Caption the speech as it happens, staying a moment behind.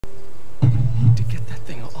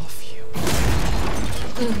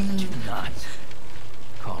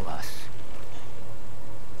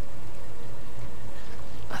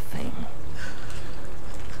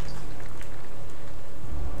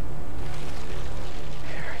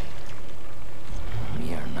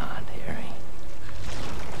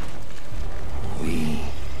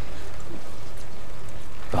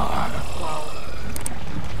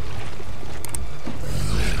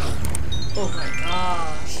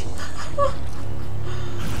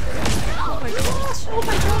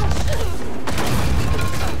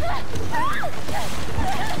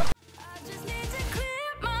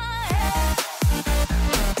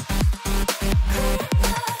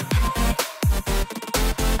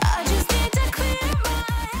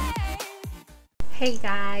Hey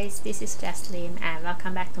guys, this is Jesslyn and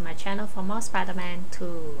welcome back to my channel for more Spider-Man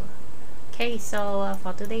 2. Okay, so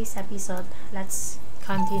for today's episode, let's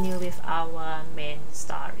continue with our main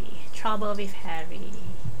story, Trouble with Harry.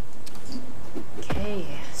 Okay,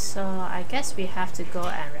 so I guess we have to go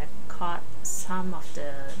and record some of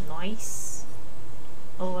the noise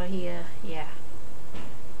over here. Yeah.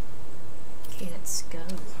 Okay, let's go.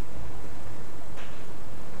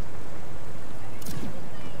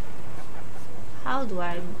 How do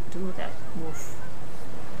I do that move?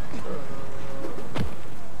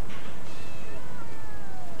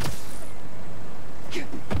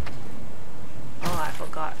 Oh, I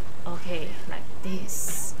forgot. Okay, like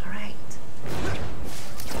this. Alright.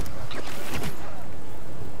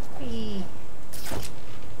 Hey.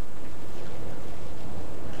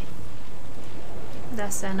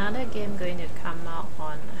 There's another game going to come out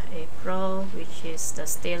on April, which is the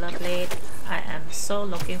Stellar Blade. I am so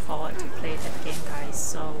looking forward to play that game, guys.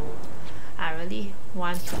 So I really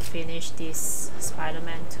want to finish this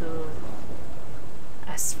Spider-Man 2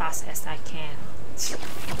 as fast as I can.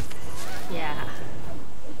 Yeah.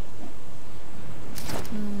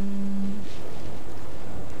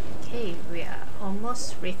 Okay, we are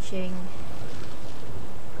almost reaching.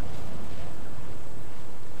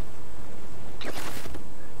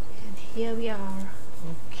 And here we are.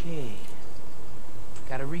 Okay.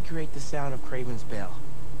 Gotta recreate the sound of Kraven's bell.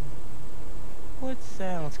 What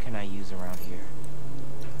sounds can I use around here?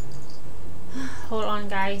 Hold on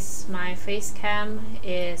guys, my face cam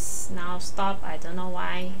is now stopped. I don't know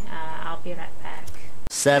why. I'll be right back.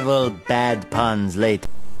 Several bad puns later.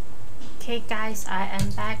 Okay guys, I am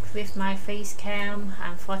back with my face cam.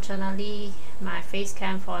 Unfortunately, my face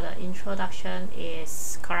cam for the introduction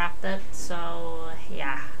is corrupted. So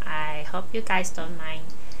yeah, I hope you guys don't mind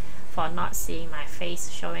for not seeing my face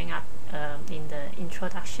showing up in the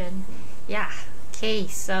introduction. Yeah, okay,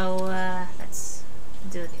 so let's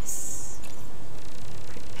do this.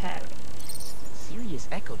 Prepare it. Serious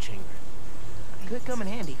echo chamber. Could come in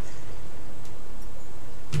handy.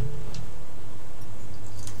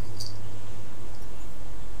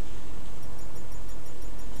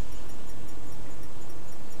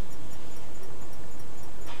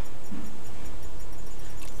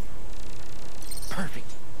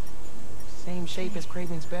 Perfect. Same shape as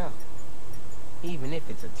Kraven's bell. Even if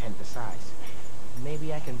it's a tenth the size.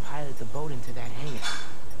 Maybe I can pilot the boat into that hangar.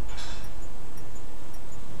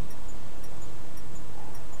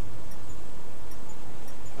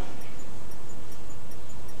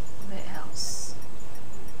 Where else?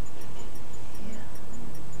 Here.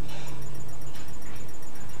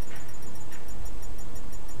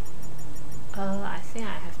 I think I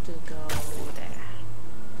have to go there.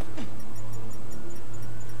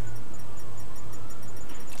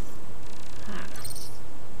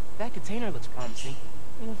 That container looks promising.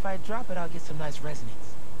 And if I drop it, I'll get some nice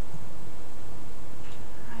resonance.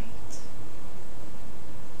 Right.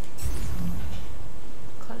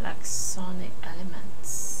 Collect sonic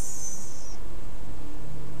elements.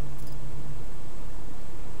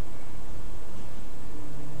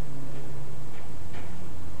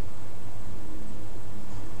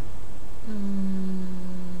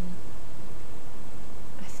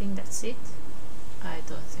 I think that's it. I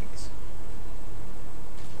don't think so.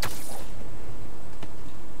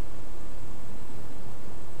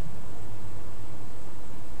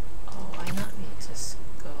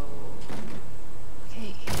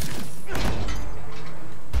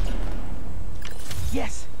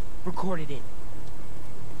 Yes! Recorded it.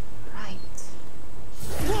 Right.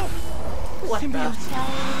 Whoa! What Symbiote.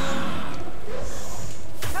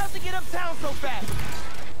 How'd you get uptown so fast?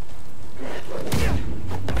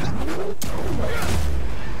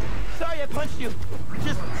 Sorry I punched you.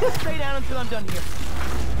 Just stay down until I'm done here.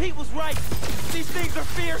 Pete was right. These things are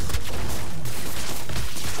fierce.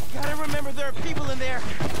 Gotta remember there are people in there.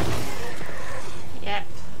 Yep.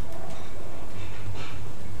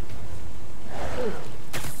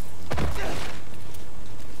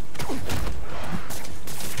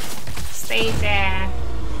 Stay there.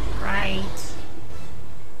 Right.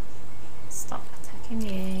 Stop attacking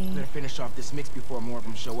me. Better finish off this mix before more of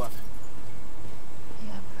them show up.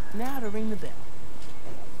 Yep. Now to ring the bell.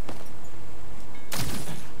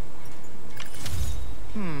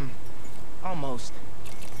 Almost.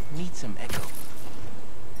 Need some echo.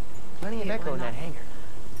 Plenty of Okay, echo in that hangar.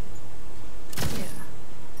 Yeah.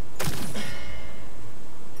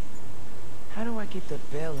 How do I get the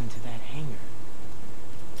bell into that hangar?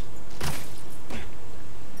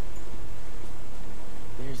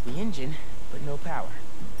 There's the engine, but no power.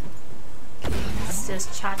 Let's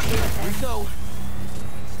just charge it. Here we go.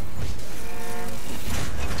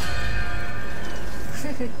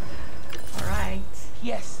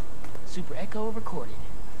 Yes. Super echo recorded.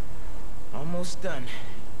 Almost done.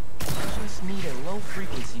 Just need a low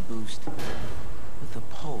frequency boost. With a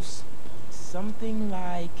pulse. Something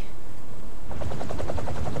like...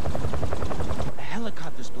 a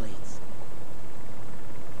helicopter's blades.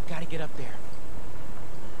 Gotta get up there.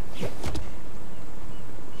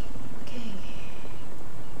 Okay.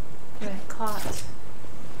 Record.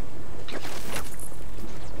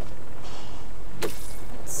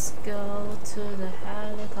 Let's go to the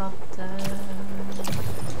helicopter.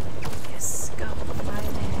 Yes, go right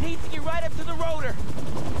there. Need to get right up to the rotor.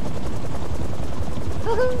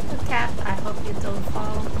 Woohoo, the cat. I hope you don't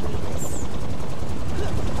fall, please.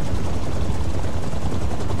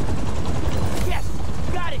 Yes,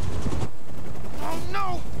 got it. Oh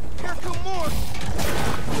no, here come more.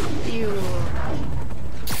 Ew.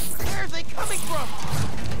 Where are they coming from?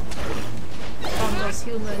 From those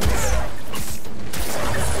humans.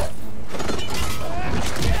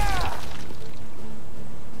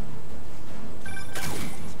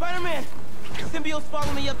 Spider-Man, symbiotes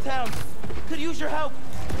follow me uptown. Could use your help.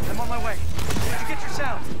 I'm on my way. Did you get your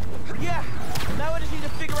sound? Yeah, now I just need to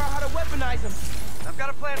figure out how to weaponize them. I've got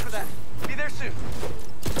a plan for that. Be there soon.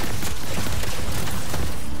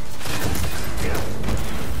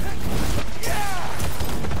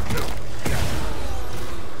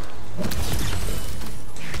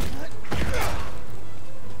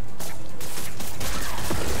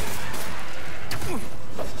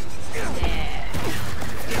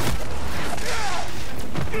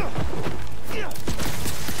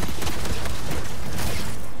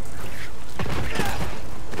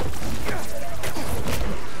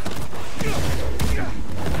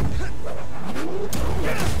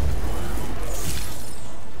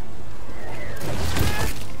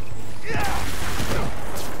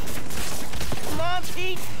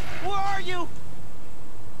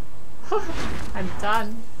 I'm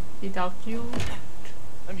done without you.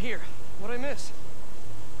 I'm here. What'd I miss?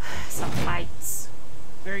 Some fights.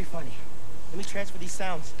 Very funny. Let me transfer these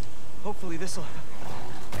sounds. Hopefully this'll...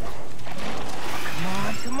 Come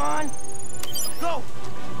on, come on! Go!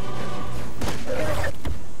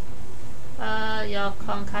 Your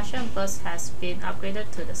concussion burst has been upgraded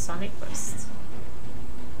to the sonic burst.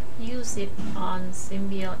 Use it on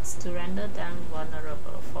symbiotes to render them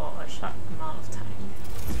vulnerable for a short amount of time.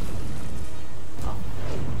 Oh.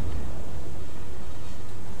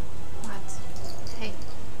 What? Hey.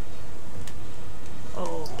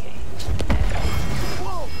 Okay.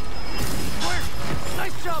 Whoa! Where?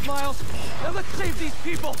 Nice job, Miles! Now let's save these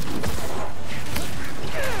people!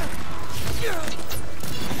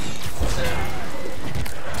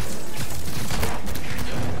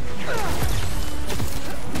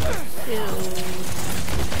 Ew.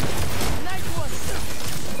 Nice one!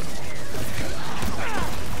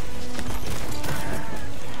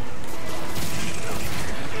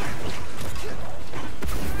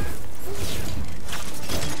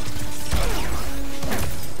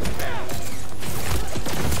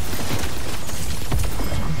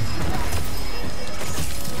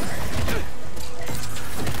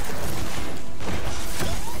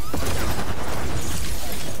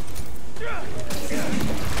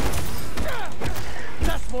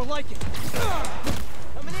 That's more like it!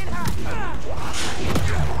 Coming in hot!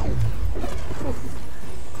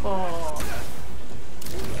 Cool.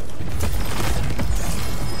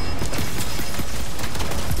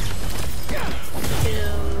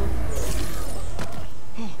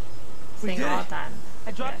 Thing all done.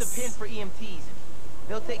 I dropped the pin for EMTs.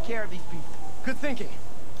 They'll take care of these people. Good thinking.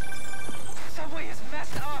 Subway is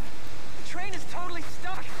messed up. The train is totally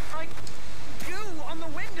stuck. Like goo on the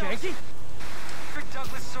window. Yankee? Rick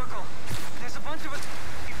Douglas Circle. There's a bunch of us.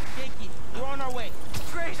 Yankee, we're on our way.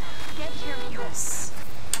 Great. Get here, Yes.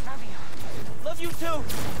 I love you. Love you too.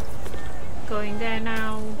 Going there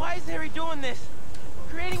now. Why is Harry doing this?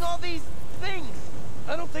 Creating all these things.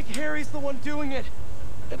 I don't think Harry's the one doing it.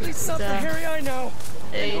 At least not the The Harry I know.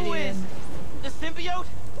 And who is? Alien. The symbiote?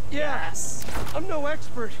 Yeah, Yes. I'm no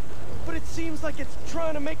expert, but it seems like it's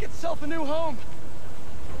trying to make itself a new home.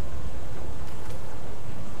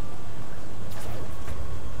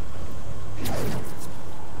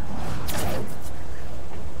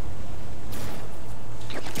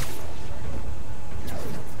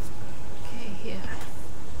 Okay, here.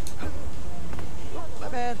 My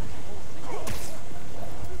bad.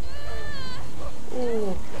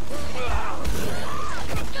 Ooh.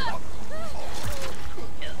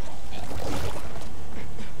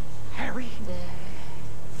 Harry? There.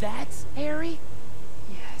 That's Harry?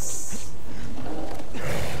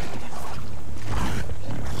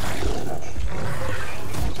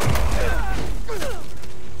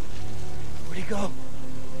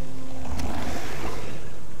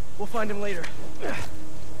 find him later.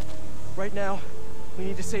 Right now, we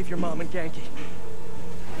need to save your mom and Genki.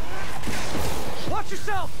 Watch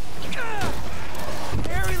yourself!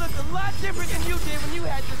 Harry looked a lot different than you did when you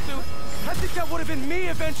had the suit. I think that would have been me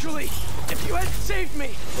eventually, if you hadn't saved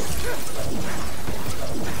me.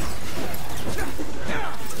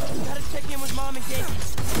 Gotta check in with Mom and Genki.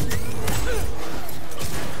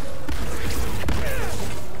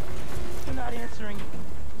 They're not answering.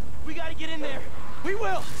 We gotta get in there. We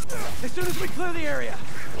will, as soon as we clear the area.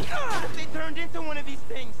 What if they turned into one of these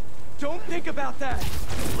things? Don't think about that.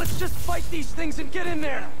 Let's just fight these things and get in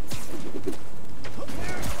there.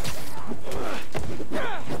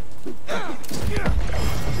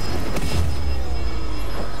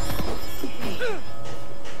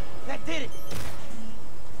 That did it.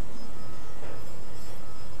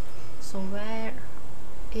 So where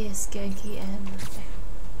is Genki and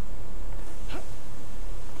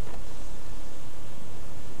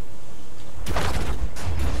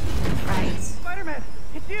right? Spider-Man,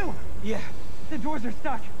 it's you! Yeah, The doors are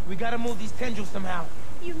stuck. we gotta move these tendrils somehow.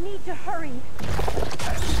 You need to hurry.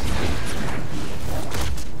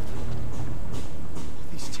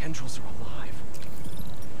 These tendrils are alive.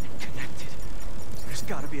 Connected. There's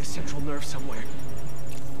gotta be a central nerve somewhere.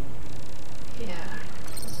 Yeah.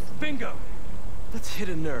 Bingo! Let's hit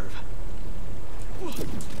a nerve.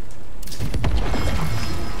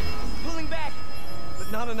 Pulling back. But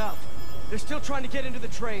not enough. They're still trying to get into the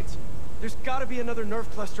trains. There's gotta be another nerve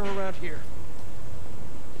cluster around here.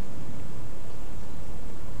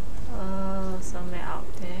 Oh, somewhere out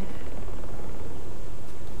there.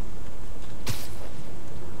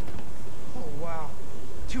 Oh, wow.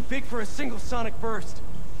 Too big for a single sonic burst.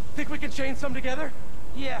 Think we can chain some together?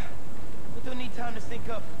 Yeah, but they'll need time to sync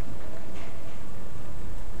up.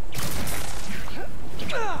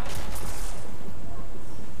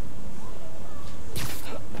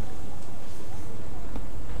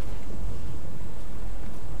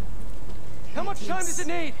 How much time does it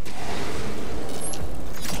need?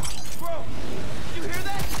 Bro, did you hear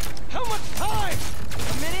that? How much time?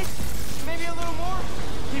 A minute? Maybe a little more?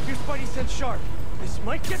 Keep your spidey sense sharp. This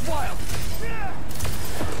might get wild.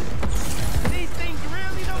 These things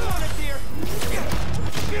really don't want us here.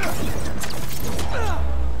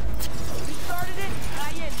 You started it,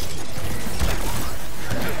 I end.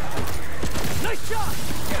 Nice shot!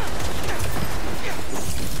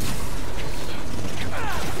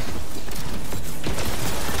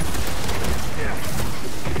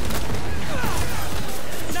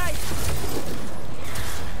 Nice.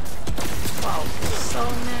 Wow, so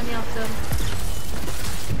many of them.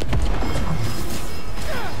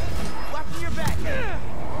 Watching your back.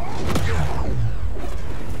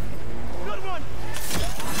 Good one.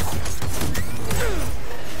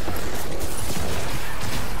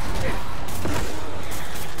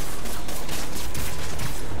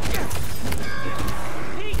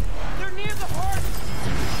 Pete, they're near the heart.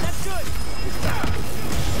 That's good.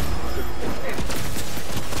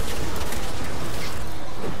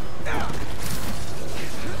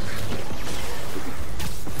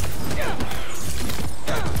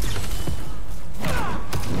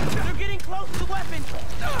 They're getting close to the weapon.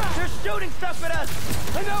 They're shooting stuff at us.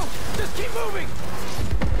 I know! Just keep moving!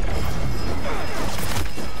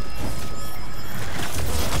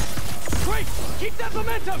 Great! Keep that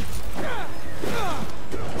momentum!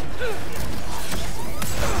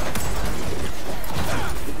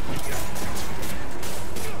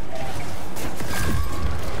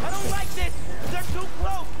 I don't like this. They're too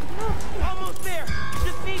close. Almost there.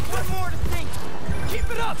 Just need one more to sink. Keep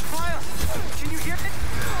it up! Fire! Can you hear it?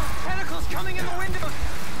 Tentacles coming in the windows!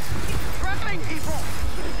 He's trapping people!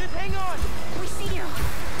 Just hang on. We see you.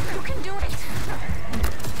 You can do it.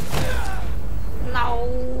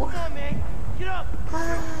 No! Come on, man. Get up.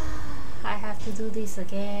 I have to do this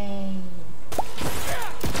again.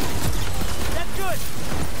 That's good.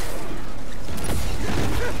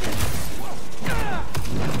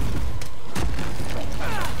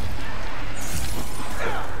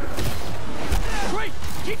 Great!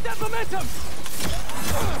 Keep that momentum!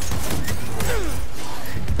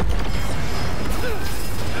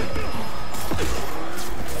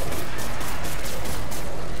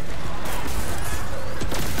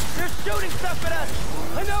 They're shooting stuff at us.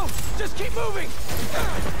 I know! Just keep moving!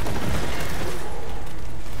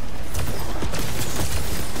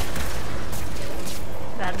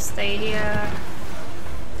 Gotta stay here.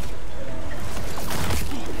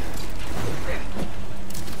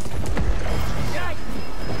 Guys.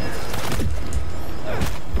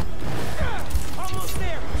 Almost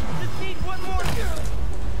there. Just need one more.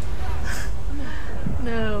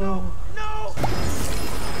 No. No.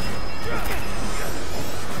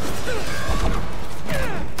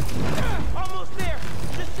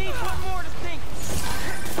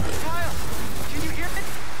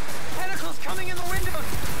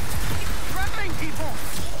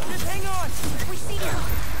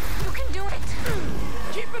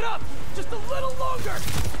 Just a little longer!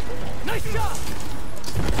 Nice job!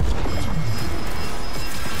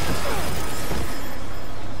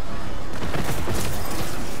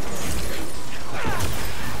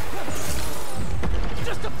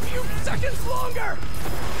 Just a few seconds longer!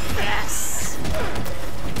 Yes.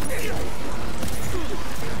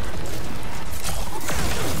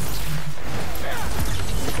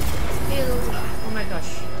 Ew. Oh my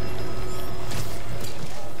gosh.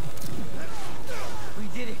 We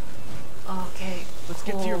did it. Okay. Let's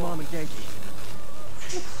get to your mom and Genki.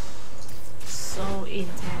 So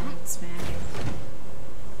intense, man.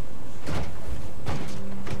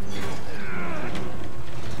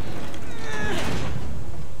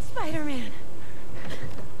 Spider-Man.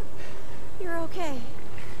 You're okay.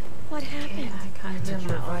 What happened? Yeah, I can't hear Took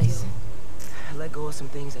my your audio. advice. I let go of some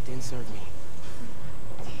things that didn't serve me.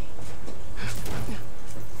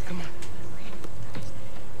 Come on.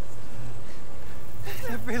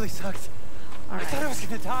 That really sucks. I thought I was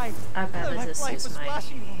gonna die. I better My just light use was my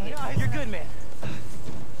flashing before my eyes. You're good, man.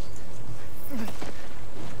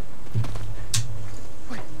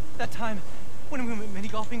 Wait, that time when we went mini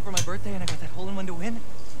golfing for my birthday and I got that hole-in-one to win,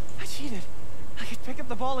 I cheated. I could pick up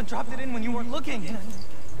the ball and dropped it in when you weren't looking. And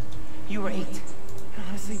You were 8.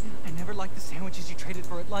 honestly, I never liked the sandwiches you traded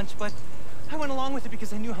for at lunch, but I went along with it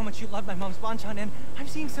because I knew how much you loved my mom's banchan, and I'm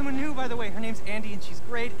seeing someone new, by the way. Her name's Andy, and she's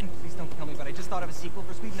great, and please don't kill me, but I just thought of a sequel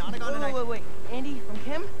for Sweet Nonagon, and Wait. Andy from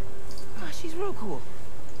Kim? Oh, she's real cool.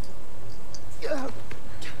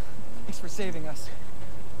 Thanks for saving us.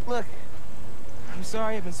 Look, I'm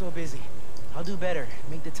sorry I've been so busy. I'll do better.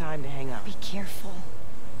 Make the time to hang out. Be careful.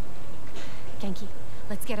 Genki,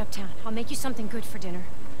 let's get uptown. I'll make you something good for dinner.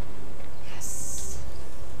 Yes.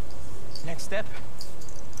 Next step?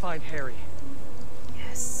 Find Harry.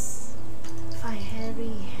 Yes. Find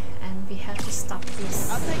Harry, and we have to stop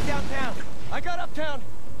this. I'll take downtown. I got uptown.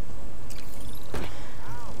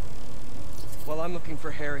 While I'm looking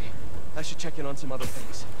for Harry, I should check in on some other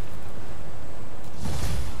things.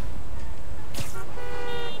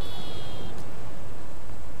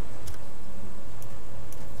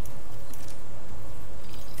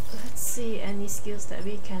 Let's see any skills that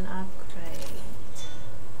we can upgrade.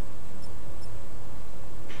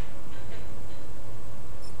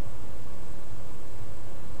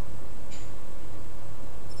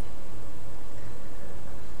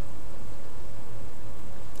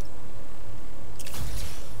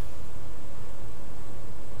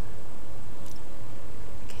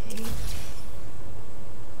 Okay.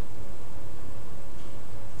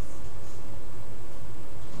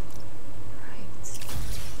 Right.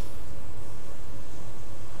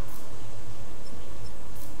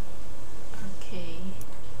 Okay.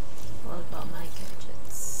 What about my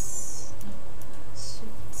gadgets?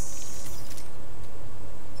 Suits.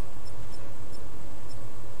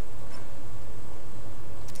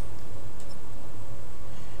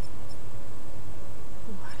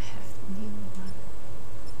 Oh, I have new one.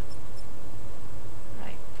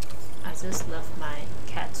 Right. I just love my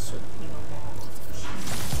cat suit even more.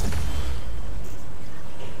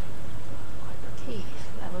 Okay,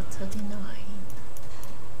 level 39.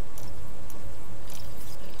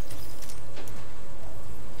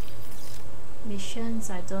 Missions,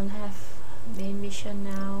 I don't have main mission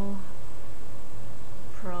now.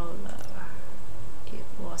 Prowler. It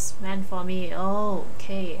was meant for me. Oh,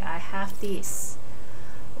 okay, I have this.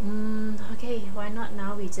 Okay, why not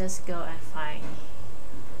now we just go and find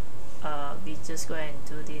we just go and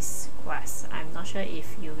do this quest. I'm not sure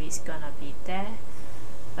if you is gonna be there,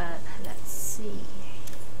 but let's see.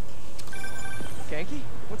 Genki,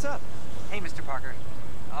 what's up? Hey, Mr. Parker.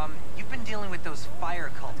 You've been dealing with those fire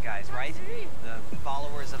cult guys, right? The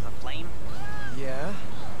followers of the flame? Yeah?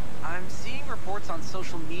 I'm seeing reports on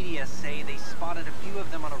social media say they spotted a few of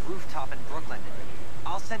them on a rooftop in Brooklyn.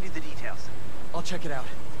 I'll send you the details. I'll check it out.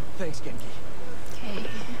 Thanks, Genki. Okay,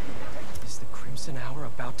 Is the Crimson Hour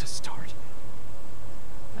about to start?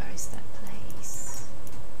 where is that place?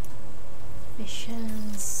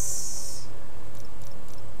 Missions.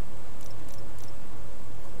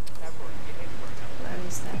 Where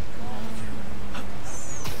is that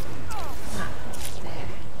place? Ah, there.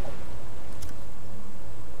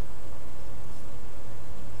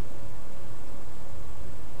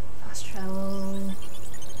 Fast travel.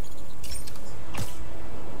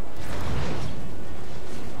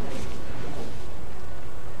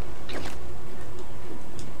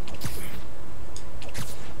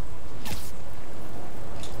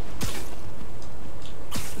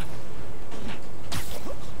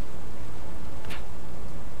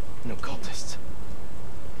 No cultists.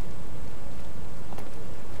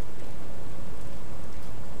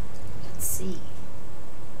 Let's see.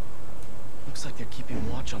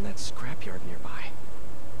 watch on that scrapyard nearby.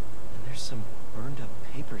 And there's some burned up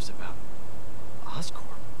papers about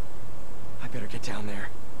Oscorp. I better get down there.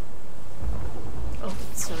 Oh,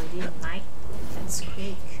 it's already night. That's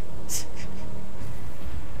quick.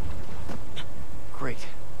 Great.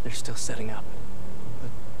 They're still setting up.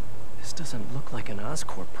 But this doesn't look like an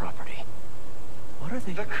Oscorp property. What are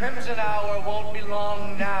they... The Crimson Hour won't be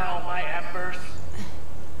long now, my embers.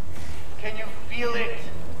 Can you feel it?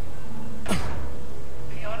 The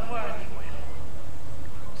unworthy will.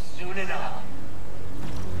 Soon enough.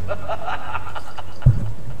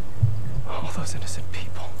 All those innocent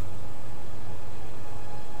people.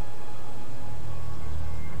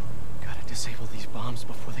 Gotta disable these bombs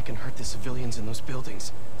before they can hurt the civilians in those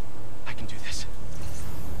buildings. I can do this.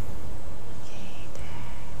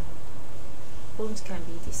 Booms can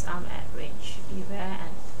be disarmed at range.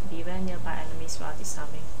 Beware nearby enemies while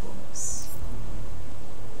disarming booms.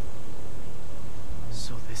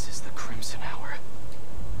 So this is the Crimson Hour.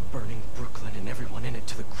 Burning Brooklyn and everyone in it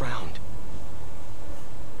to the ground.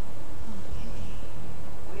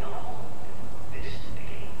 We all knew this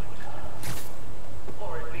day would come.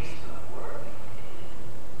 Or at least the unworthy.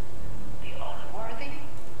 The unworthy?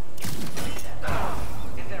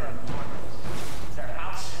 Is there a purpose? Their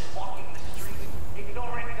houses walking the streets,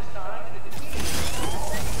 ignoring the signs and the disease.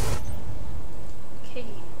 Okay.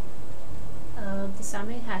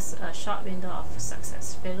 Disarming has a short window of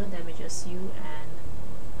success. Failure damages you and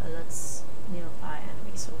alerts nearby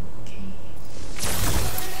enemies. Okay.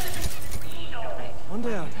 One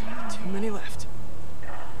down. Too many left.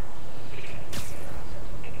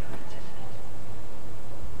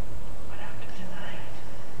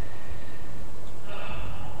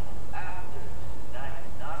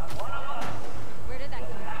 Where did that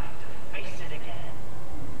come from? Face it again.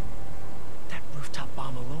 That rooftop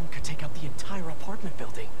bomb alone could take out the entire apartment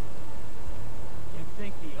building. You'd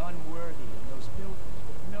think the unworthy in those buildings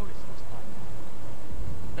would have noticed us by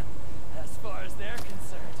now. As far as they're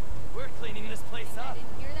concerned, we're cleaning this place up.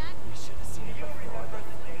 Didn't hear that? You should have seen it before they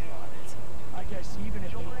played on it. I guess even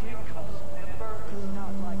if they did come, it's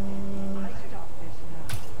not like they need to stop this now.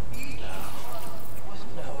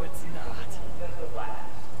 No, it's not.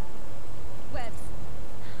 Webs.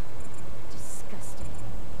 Disgusting.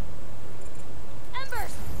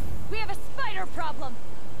 Embers! We have a spider problem!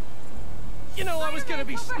 You know, I was gonna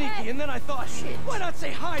be Spider-Man's sneaky, and then I thought, why not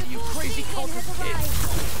say hi to you crazy Beacon cultist has kids?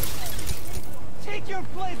 arrived. Take your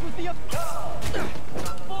place with the...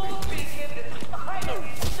 Full beacon is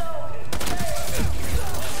finally shown its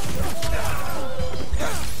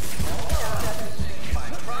my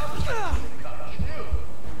promise will come true.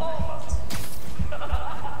 Almost.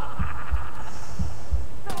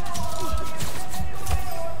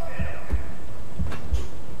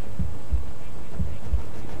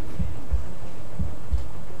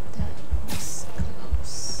 That was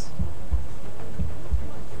close.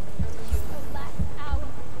 The last hour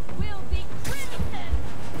will be crimson!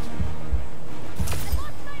 I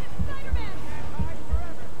lost sight of Spider-Man!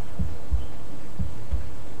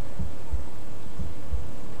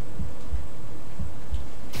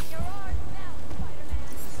 You're ours now,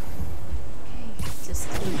 Spider-Man! Okay, just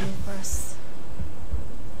kill you first.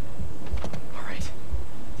 Alright.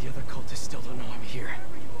 The other cultists still don't know I'm here.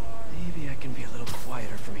 Maybe I can be a little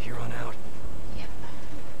quieter from here on out. Yep.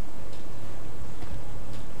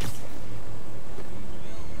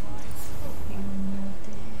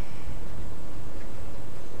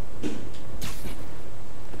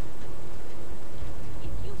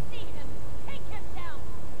 If you see him, take him down!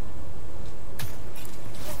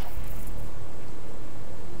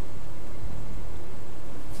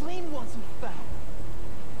 Flame wants him found.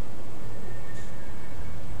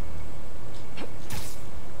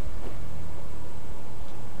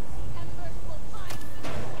 Embers will find you!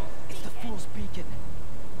 It's the Fool's Beacon.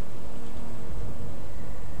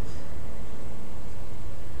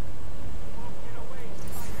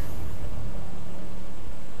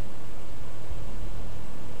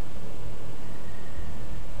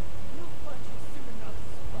 You'll find you soon enough,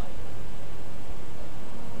 Spider.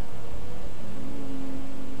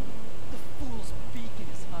 The Fool's Beacon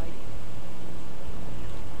is hiding.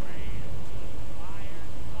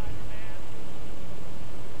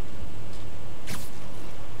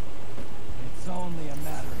 It's only a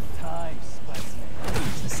matter of time, Spider-Man.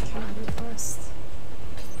 Just kill you first.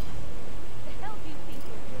 The hell do you think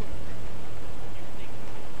you're doing?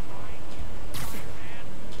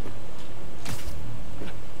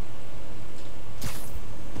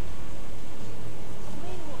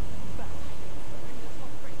 Flame wants him back. Bring this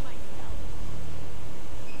one for myself.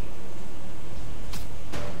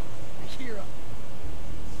 Here up.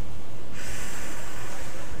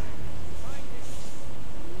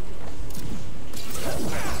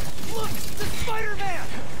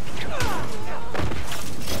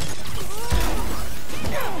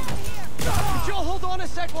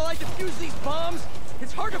 sec while I defuse these bombs?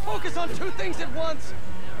 It's hard to focus on two things at once.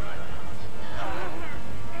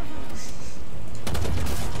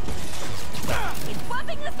 He's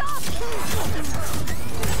bumping us off!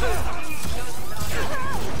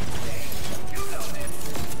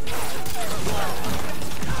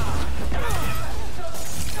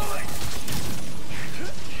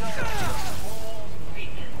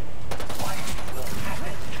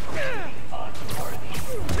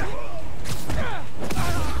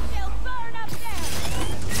 They'll burn up there!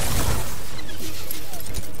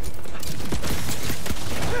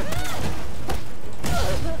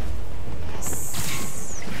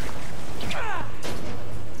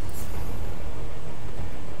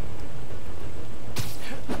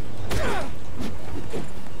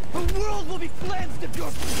 The world will be cleansed of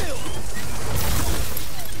your filth!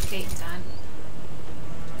 Okay, done.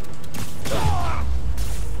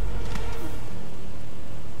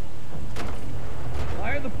 Why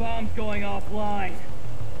are the bombs going offline?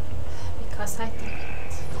 Because I did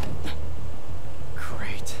it.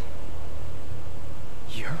 Great.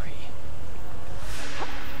 Yuri.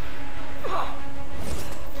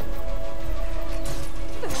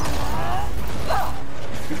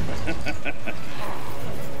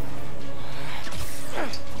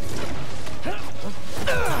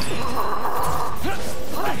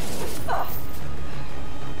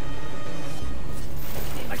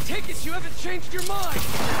 I take it you haven't changed your mind!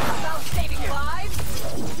 About saving lives?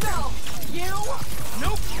 No! You?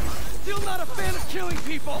 Nope! Still not a fan of killing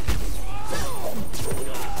people!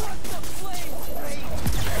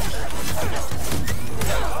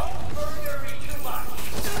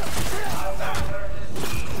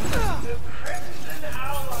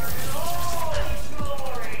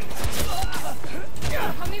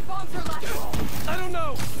 How many bombs are left? I don't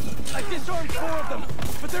know! I disarmed 4 of them,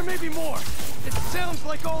 but there may be more! It sounds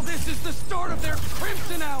like all this is the start of their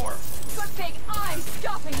Crimson Hour! Good thing I'm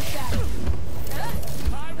stopping them!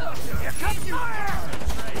 Here comes fire!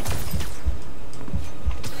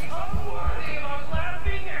 Unworthy of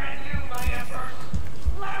laughing at you, my emperor.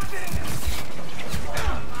 Laughing!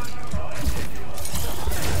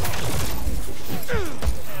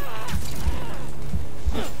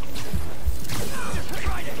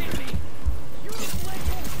 Try to hit me! Your leg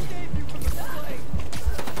won't save you from the flame!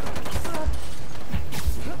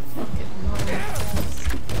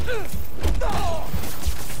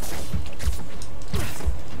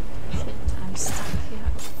 Shit, I'm stuck here.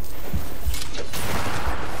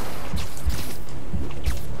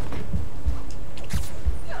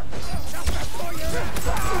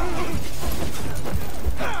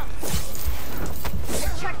 I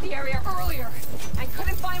checked the area earlier and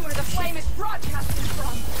couldn't find where the flame is broadcasting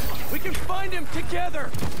from. We can find him together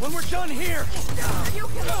when we're done here! You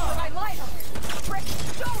can lower my lighter. Rick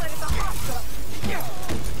stole it at the hospital.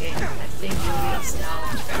 Okay, I think Yuri is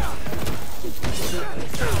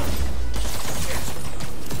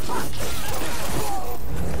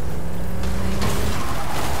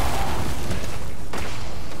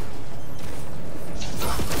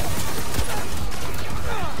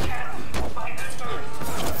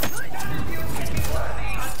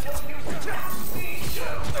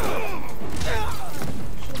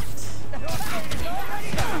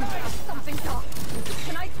Something's off.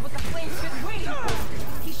 Tonight's what the flame's been waiting for.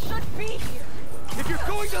 He should be here. If you're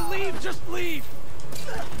going to leave, just leave!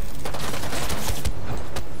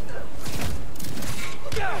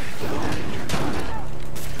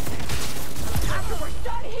 After we're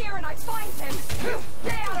done here and I find him, you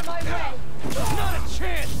stay out of my way. Not a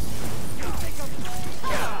chance!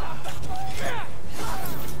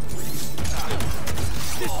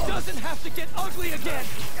 This doesn't have to get ugly again!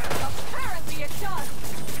 Apparently it does.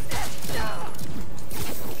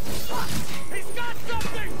 He's got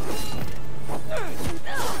something!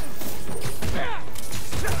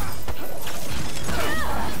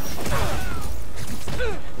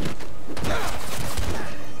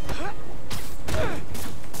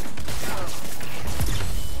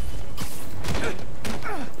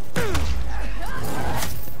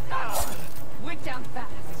 Went down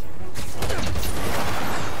fast.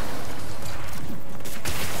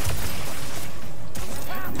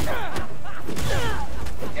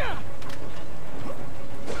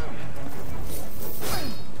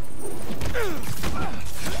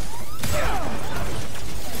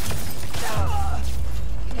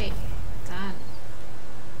 Okay, done.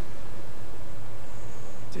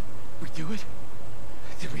 Did we do it?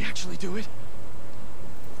 Did we actually do it?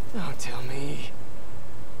 Don't tell me.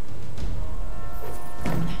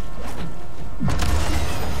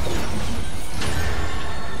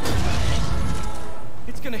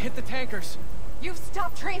 It's gonna hit the tankers. You've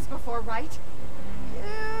stopped trains before, right?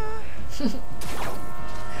 No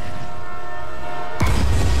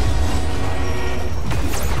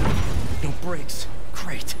brakes.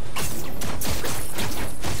 Great.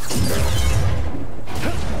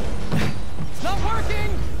 It's not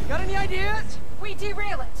working! Got any ideas? We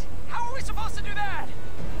derail it. How are we supposed to do that?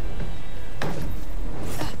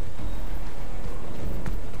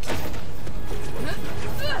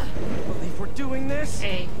 Believe we're doing this?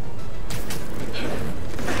 Hey.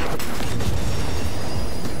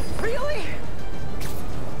 Really?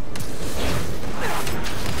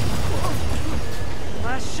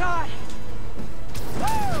 Last shot. Woo!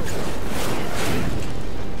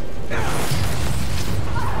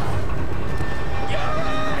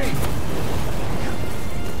 Yay!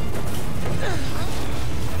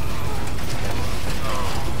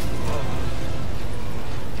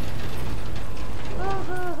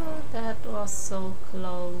 That was so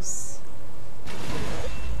close.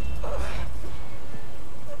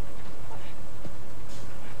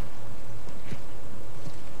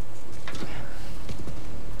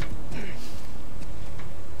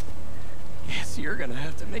 Guess you're gonna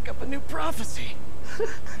have to make up a new prophecy.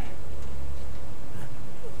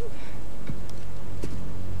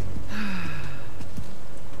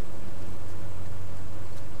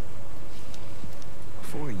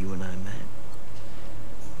 Before you and I met,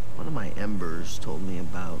 one of my embers told me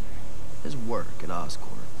about his work at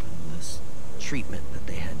Oscorp and this treatment that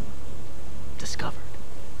they had discovered.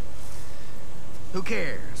 Who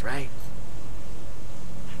cares, right?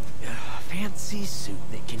 A fancy suit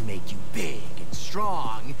that can make you big and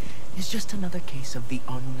strong is just another case of the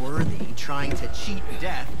unworthy trying to cheat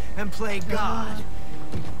death and play God.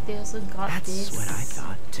 There's a God. That's what I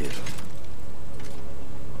thought too.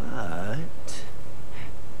 But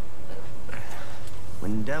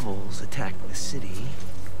when devils attack the city,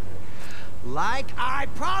 like I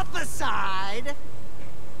prophesied,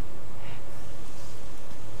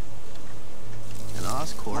 and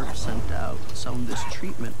Oscorp sent out some of this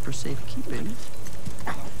treatment for safekeeping.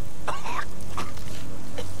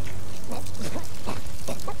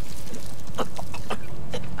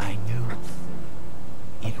 I knew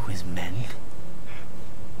it was meant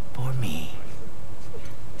for me.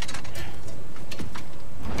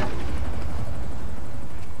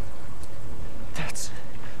 That's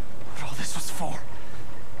what all this was for.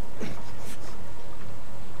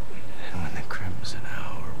 And when the crimson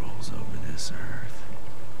hour rolls over this earth,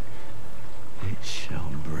 it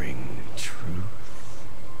shall bring truth,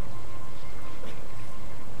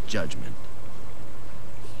 judgment.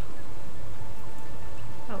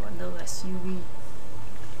 I wonder what SUV.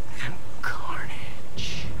 And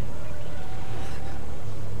carnage.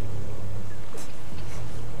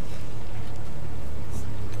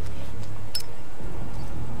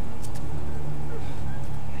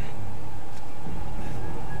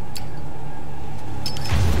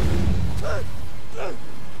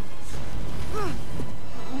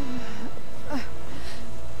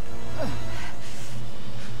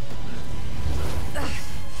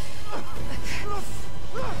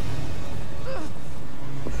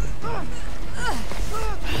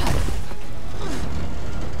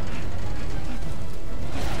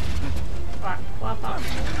 What about?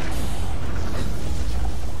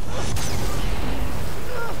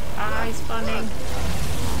 Ah, it's spawning.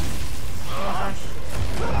 Oh gosh.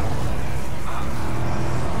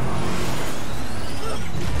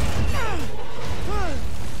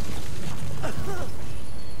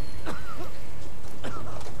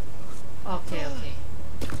 Okay, okay.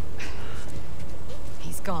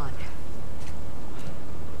 He's gone.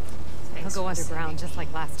 He'll Thanks go for underground saving just me.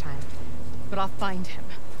 like last time. But I'll find him.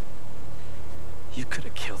 You could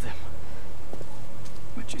have killed him.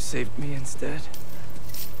 But you saved me instead.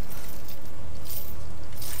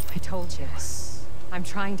 I told you. Yes. I'm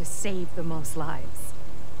trying to save the most lives.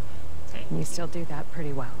 Thank And you still do that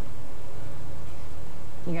pretty well.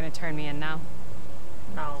 You gonna turn me in now?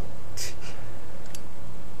 No.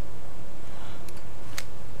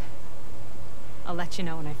 I'll let you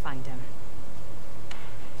know when I find him.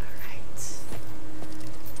 Alright.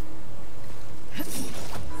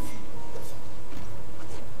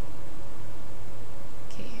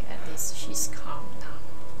 Okay, at least she's calm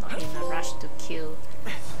now. Not in a rush to kill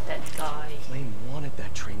that guy. Flame wanted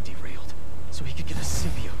that train derailed, so he could get a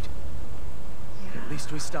symbiote. Yeah. At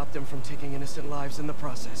least we stopped him from taking innocent lives in the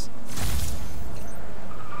process.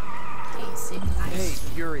 They seem Hey,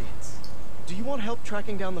 nice. Yuri. Do you want help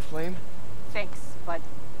tracking down the Flame? Thanks, but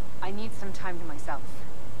I need some time to myself.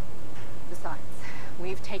 Besides,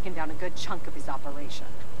 we've taken down a good chunk of his operation,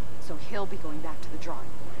 so he'll be going back to the drawing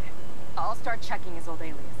board. I'll start checking his old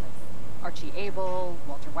aliases. Archie Abel,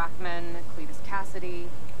 Walter Wackman, Cletus Cassidy.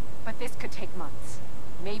 But this could take months.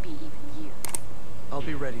 Maybe even years. I'll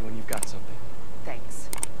be ready when you've got something. Thanks.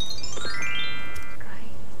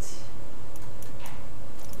 Right.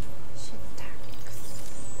 Ship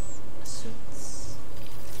tanks. Suits.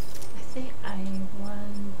 I think I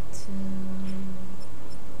want to...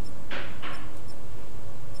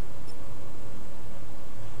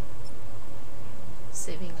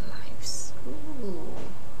 saving lives. Ooh.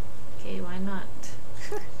 Okay, why not?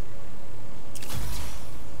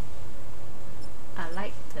 I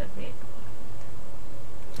like the red one.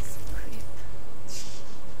 It's creep.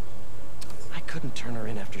 I couldn't turn her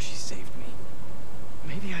in after she saved me.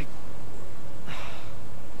 Maybe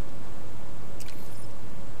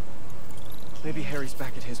Maybe Harry's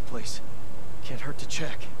back at his place. Can't hurt to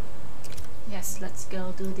check. Yes, let's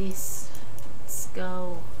go do this. Let's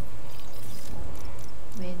go.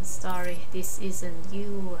 Main story. This isn't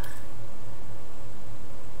you.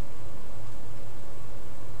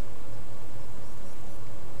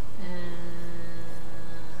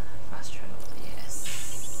 Fast travel,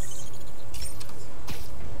 yes.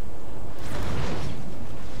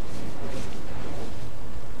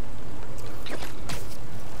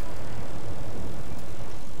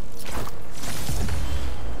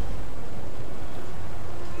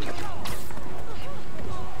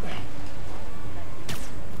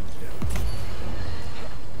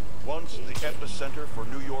 Once the epicenter for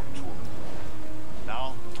New York tourism.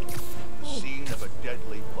 Now, the scene of a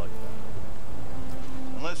deadly bloodbath.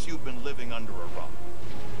 Unless you've been living under a rock,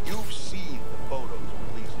 you've seen the photos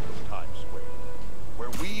released from Times Square, where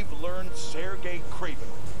we've learned Sergei Kraven,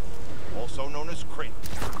 also known as Kraven,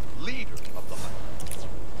 leader of the Hunt,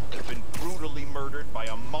 has been brutally murdered by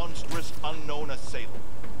a monstrous unknown assailant.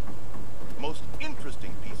 The most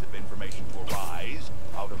interesting piece of information to arise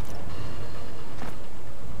out of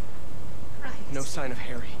No sign of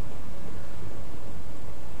Harry.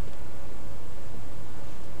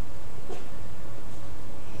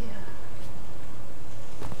 Yeah.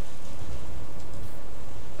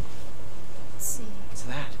 Let's see. What's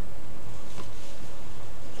that?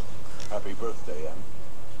 Happy birthday, Em.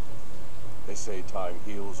 They say time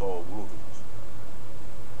heals all wounds.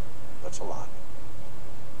 That's a lie.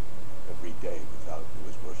 Every day without you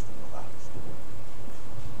is worse than the last.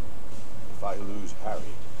 If I lose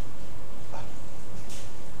Harry,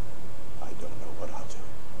 I don't know what I'll do.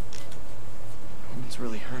 It's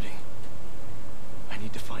really hurting. I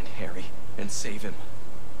need to find Harry and save him.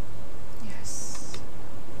 Yes.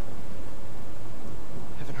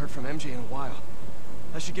 Haven't heard from MJ in a while.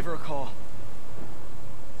 I should give her a call.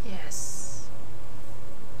 Yes.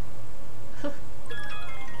 I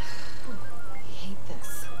hate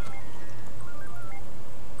this.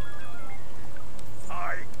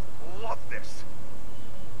 I love this.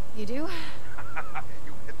 You do? You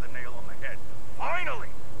hit the nail on the head. Finally!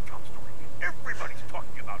 Top story. Everybody's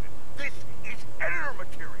talking about it. This is editor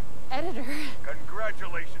material. Editor?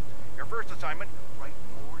 Congratulations. Your first assignment, write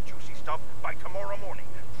more juicy stuff by tomorrow morning.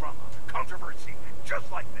 Drama, controversy,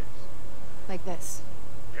 just like this. Like this.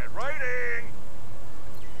 Get writing!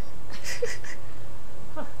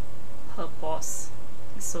 Her boss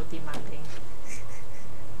is so demanding.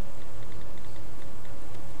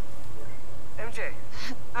 MJ.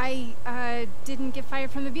 I didn't get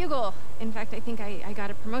fired from the Bugle. In fact, I think I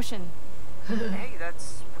got a promotion. Hey,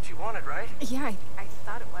 that's what you wanted, right? Yeah, I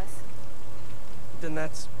thought it was. Then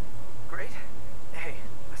that's great. Hey,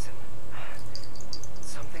 listen.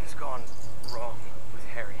 Something's gone wrong with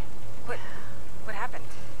Harry. What happened?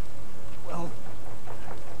 Well,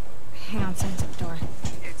 Hang on, someone's at the door.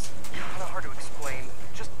 it's kind of hard to explain.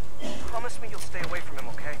 Just promise me you'll stay away from him,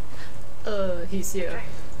 okay? He's here.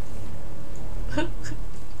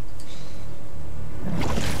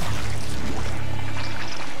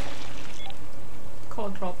 Call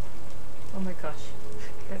drop. Oh my gosh.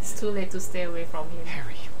 It's too late to stay away from him.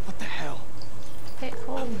 Harry, what the hell? Head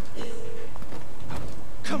home.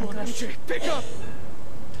 Come on, gosh. MJ, pick up!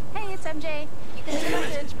 Hey, it's MJ. You can leave a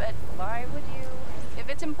message, but why would you? If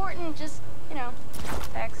it's important, just, you know,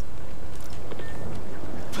 text.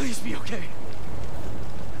 Please be okay.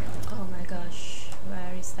 Oh my gosh.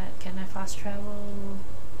 Where is that? Can I fast travel?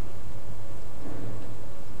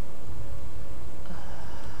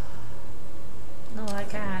 No, I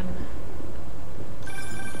can.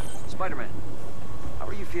 Spider-Man, how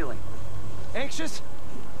are you feeling? Anxious?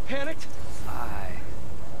 Panicked? I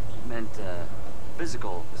meant,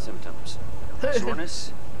 physical symptoms.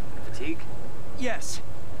 Soreness? Fatigue? Yes.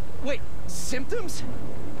 Wait, symptoms?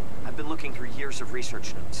 I've been looking through years of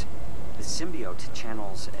research notes. The symbiote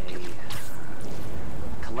channels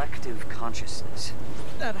a collective consciousness.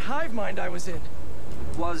 That hive mind I was in.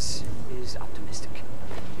 Is optimistic.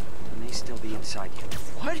 may still be inside you.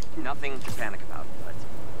 What? Nothing to panic about, but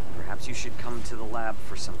perhaps you should come to the lab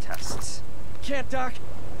for some tests. Can't, Doc.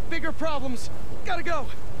 Bigger problems. Gotta go.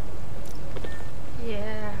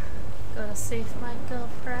 Yeah, gotta save my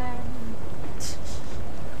girlfriend.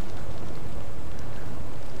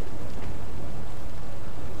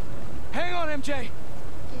 Hang on, MJ.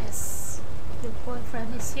 Yes, your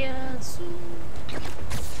boyfriend is here soon.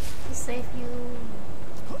 He save you.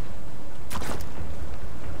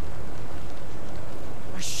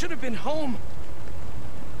 I should have been home.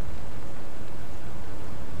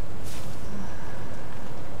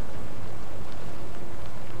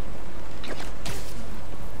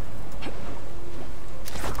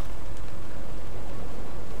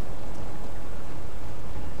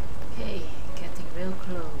 Okay, getting real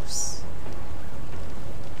close.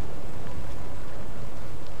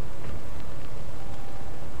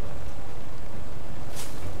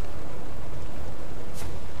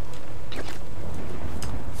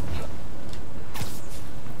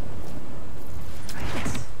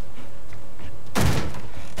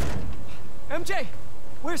 MJ,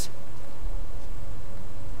 where's...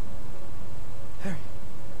 Harry.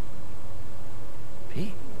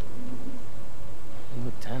 Pete? You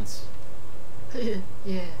look tense.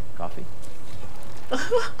 Yeah. Coffee?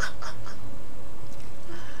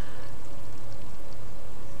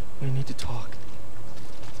 We need to talk.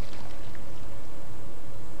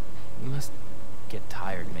 You must get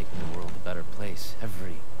tired making the world a better place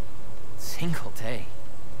every single day.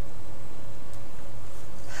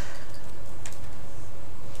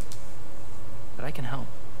 But I can help.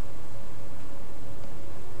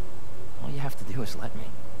 All you have to do is let me.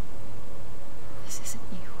 This isn't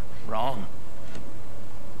you. Wrong.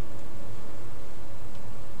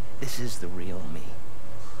 This is the real me.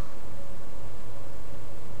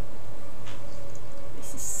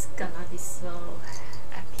 This is gonna be so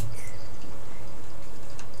epic.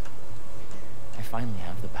 I finally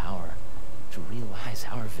have the power to realize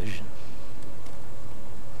our vision.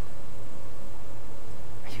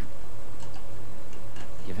 Are you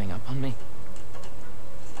giving up on me?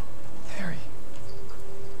 Harry.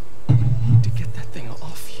 You need to get that thing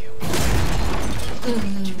off you.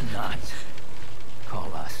 Do not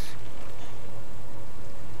call us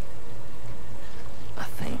a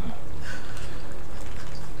thing.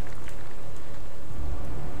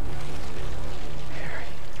 Harry.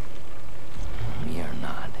 We are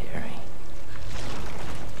not, Harry.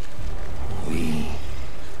 We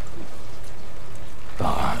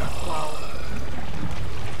are.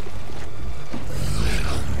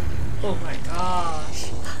 Oh my gosh.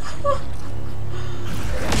 Oh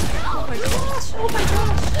my gosh. Oh my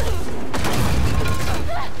gosh.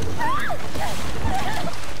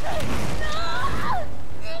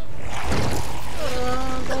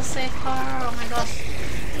 Go save her. Oh my gosh.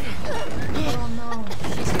 Oh no.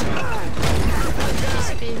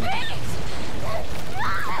 She's been...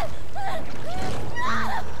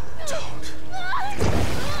 Don't.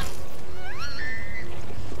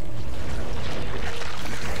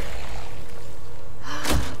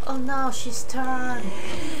 Oh no, she's turned.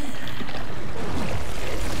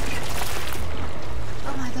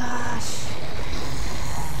 Oh my gosh.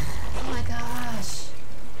 Oh my gosh.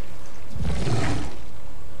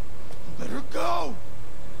 Let her go!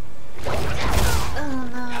 Oh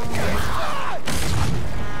no.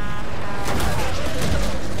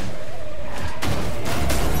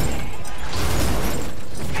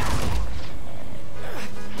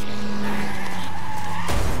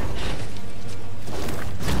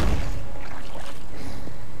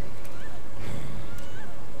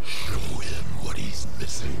 Show him what he's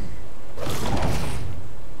missing.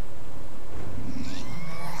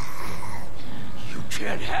 You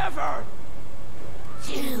can't have her!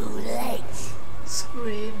 Too late.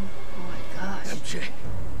 Scream. Oh my gosh. MJ.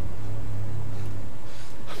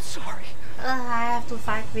 I'm sorry. I have to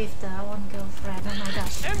fight with the one girlfriend. Oh my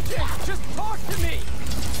gosh. MJ, just talk to me!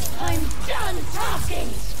 I'm done talking.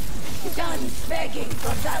 Done begging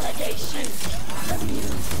for validation. From you.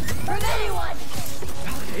 From anyone.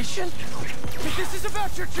 Validation? But this is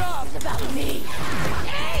about your job! It's about me.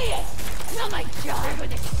 Hey! Not my job or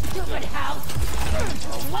this stupid house.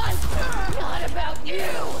 For once, not about you.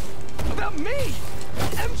 About me?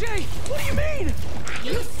 MJ, what do you mean?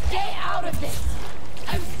 You stay out of this.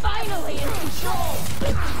 I'm finally in control.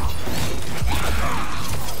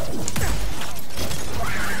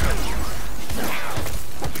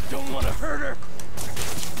 Don't want to hurt her.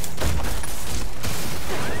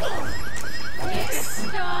 Make it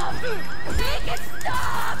stop. Make it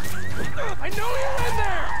stop. I know you're in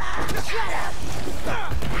there. Shut up.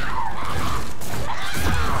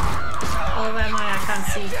 Oh, where am I? I can't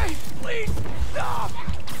can't see. MJ, please stop!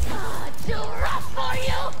 Too rough for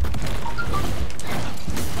you!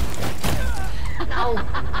 No! Oh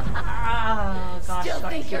gosh, Still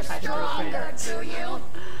got think you're killed by the stronger, girlfriend. do you?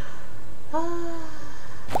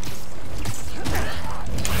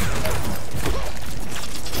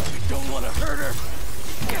 Don't want to hurt her.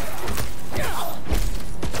 Okay.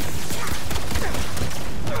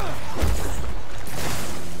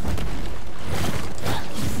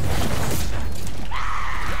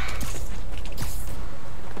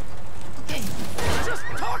 Just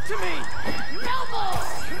talk to me. No more!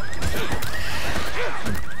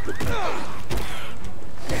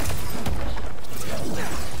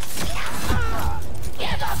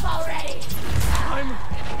 Give up already! I'm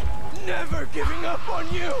never giving up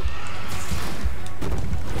on you.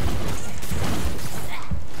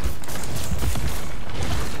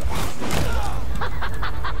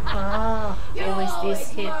 Oh, always this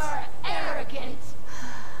hit. Were arrogant.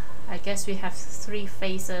 I guess we have 3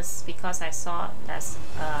 phases because I saw there's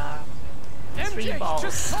 3 MJ, balls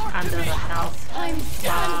just talk to under me. the health. I'm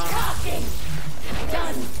done talking!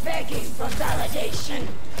 Done begging for validation!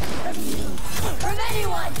 From you! From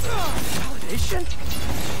anyone! Validation?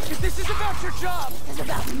 If this is about your job. It's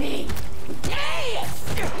about me! Hey!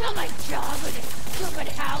 Not my job or this stupid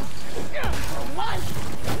house! For once,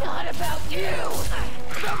 not about you!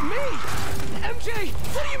 About me? MJ,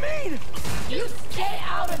 what do you mean? You stay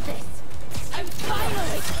out of this! I'm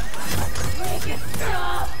finally... Make it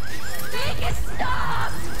stop! Make it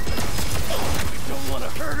stop! Don't want to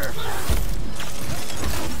hurt her.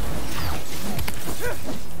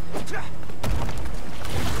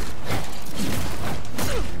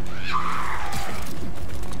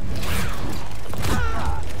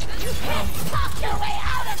 You can't talk your way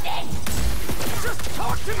out of this! Just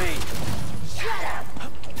talk to me. Shut up!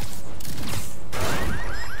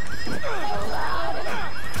 Loud.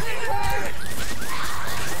 It hurts.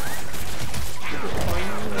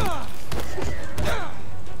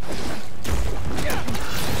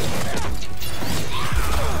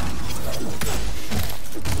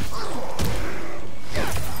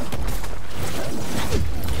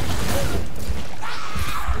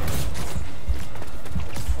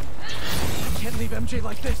 Can't leave MJ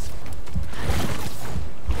like this.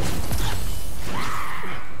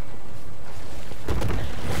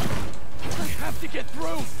 I have to get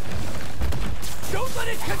through. Don't let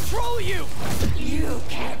it control you. You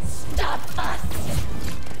can't stop us!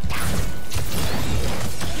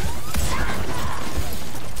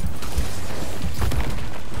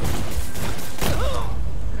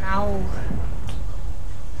 No.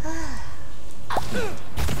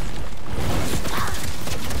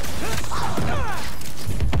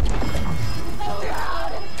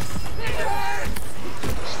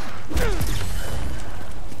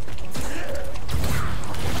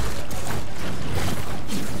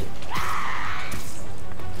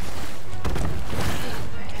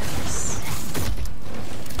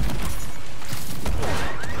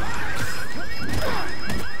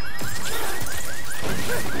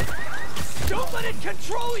 Don't let it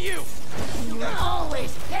control you. You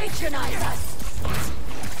always patronize us!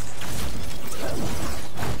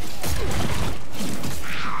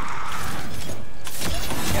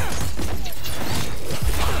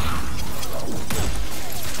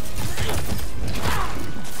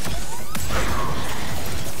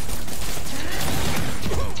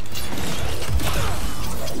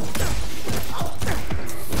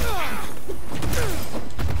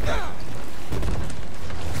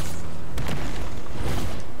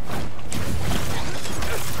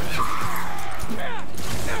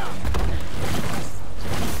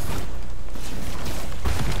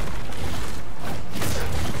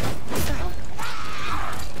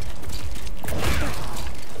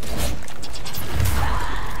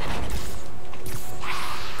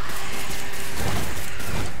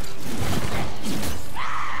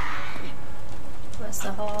 Where's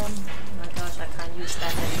the horn? Oh my gosh, I can't use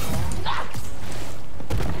that anymore.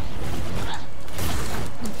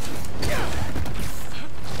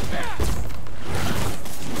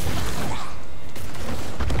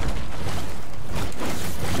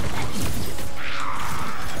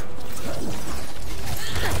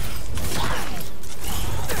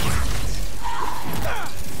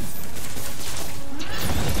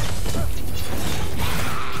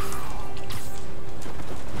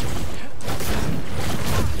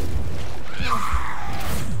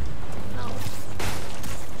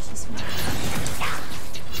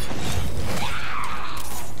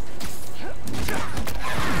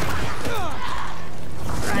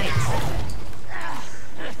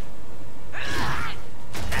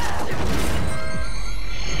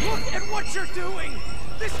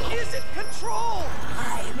 control!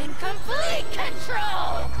 I'm in complete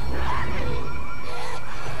control!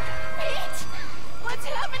 Wait! What's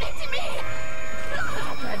happening to me?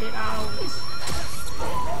 Let it out.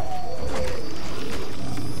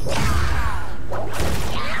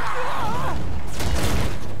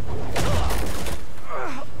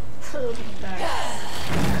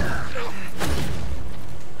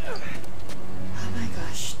 Oh my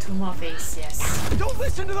gosh, 2 more phases, yes. Don't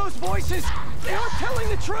listen to those voices! They aren't telling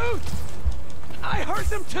the truth! I heard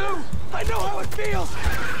them too! I know how it feels!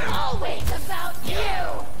 Always about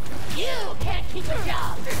you! You can't keep a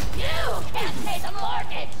job! You can't pay the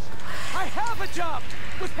mortgage! I have a job!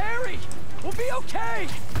 With Harry! We'll be okay!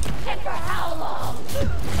 And for how long?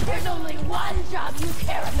 There's only one job you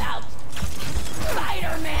care about!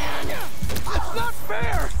 Spider-Man! That's not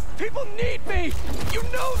fair! People need me! You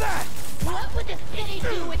know that! What would the city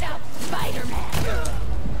do without Spider-Man?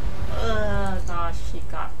 Gosh, she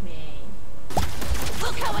got me.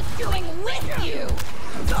 Look how it's doing with you!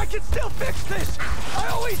 I can still fix this! I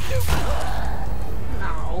always do!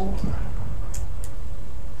 No.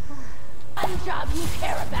 One job you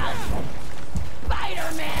care about!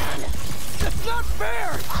 Spider-Man! That's not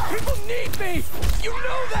fair! People need me! You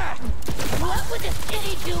know that! What would the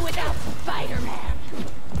city do without Spider-Man?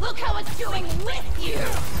 Look how it's doing with you!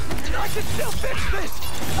 I can still fix this!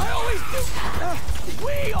 I always do!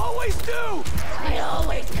 We always do! I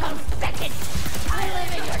always come second! I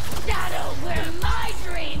live in your shadow where my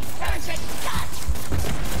dreams turn to dust!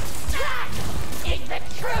 That is the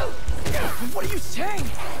truth! What are you saying?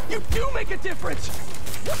 You do make a difference!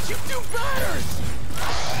 What you do matters!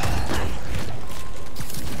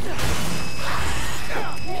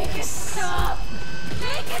 Make it stop!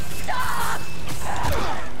 Make it stop!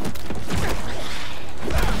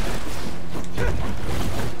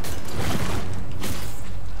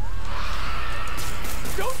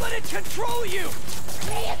 Don't let it control you!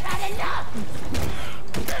 We have had enough!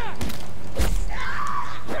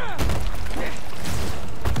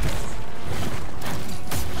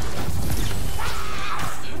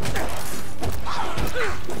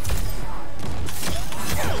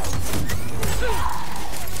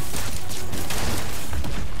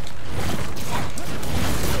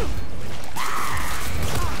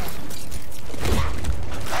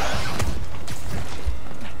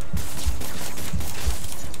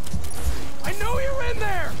 I know you're in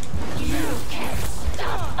there! You can't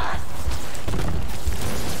stop us!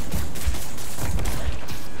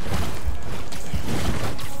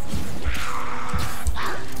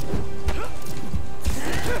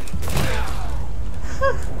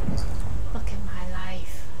 Look at my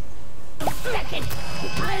life. Second,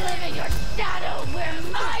 I live in your shadow where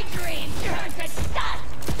my dreams turn to dust!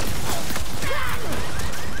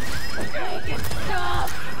 Make it stop!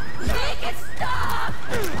 Make it stop!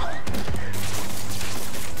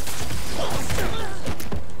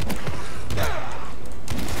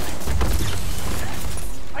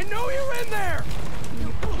 I know you're in there!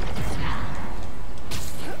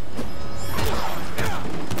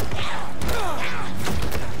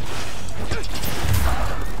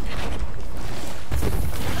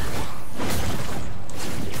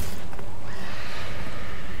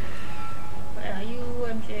 Where are you,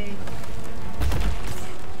 MJ?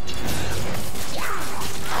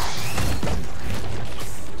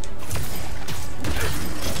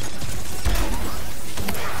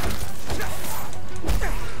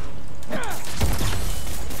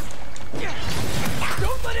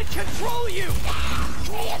 Don't let it control you!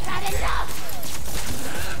 We have had enough!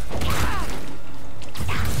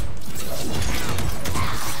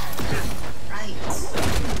 Right.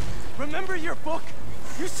 Remember your book?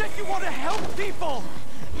 You said you want to help people!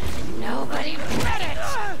 Nobody read it!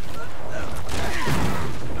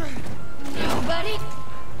 Nobody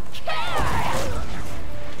cares!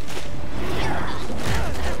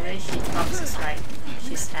 The way she talks is like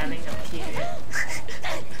she's having a period.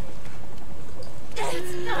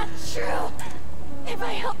 It's not true! If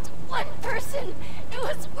I helped one person, it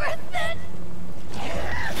was worth it!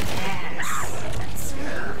 Yes, that's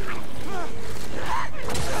right.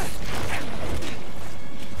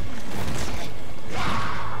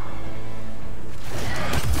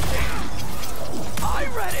 I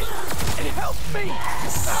read it! It helped me!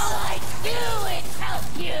 All I do is help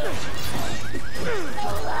you! So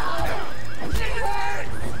loud! It hurts!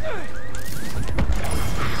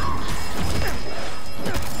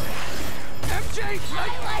 MJ,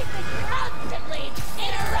 My life is constantly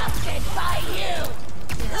interrupted by you!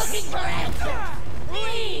 Looking for answers!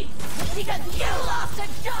 Please! Because you lost a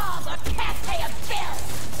job or can't pay a bill!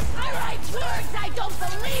 I write words I don't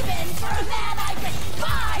believe in for a man I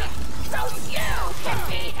despise! So you can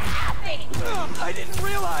be happy! me! I didn't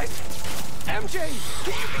realize! MJ,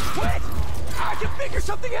 can you be quit? I can figure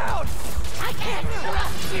something out! I can't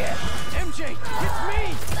trust you! MJ, it's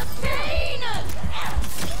me! The pain!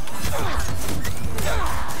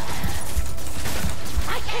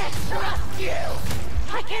 I can't trust you!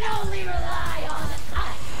 I can only rely on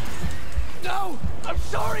us! No! I'm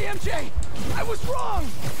sorry, MJ! I was wrong!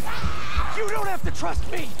 You don't have to trust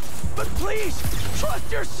me! But please,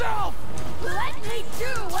 trust yourself! Let me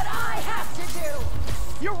do what I have to do!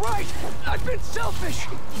 You're right! I've been selfish!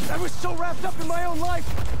 I was so wrapped up in my own life,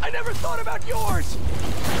 I never thought about yours!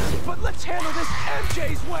 But let's handle this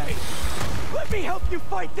MJ's way! Let me help you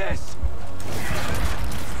fight this!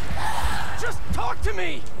 Just talk to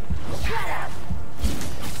me! Shut up!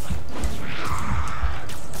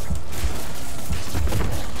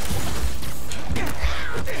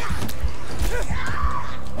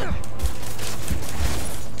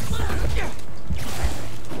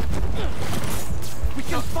 We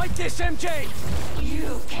can fight this, MJ!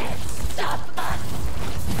 You can't stop us!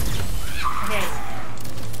 Okay.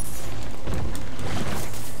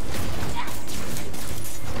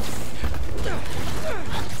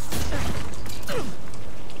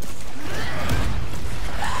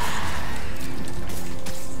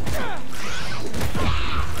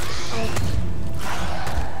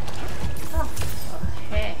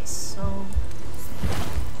 Okay, so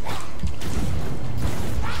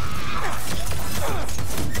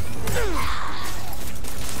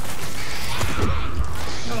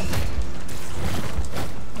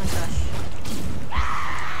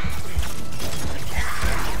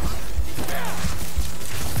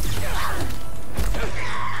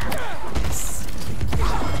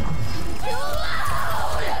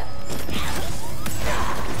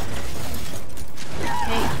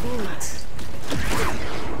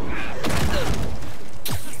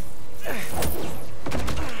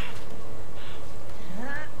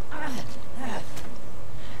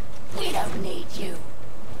We don't need you.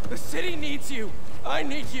 The city needs you! I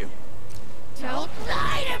need you! Don't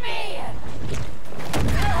lie to me!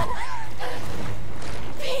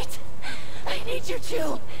 Pete! I need you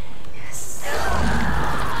too! Yes.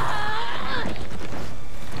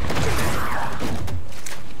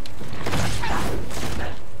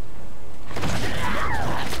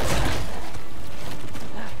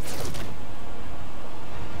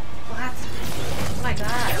 what? Oh my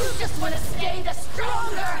god. You just want to stay the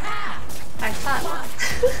stronger half! I thought.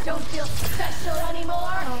 Don't feel special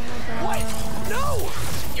anymore? Oh my god. Wait! No!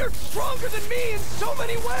 You're stronger than me in so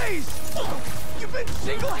many ways! You've been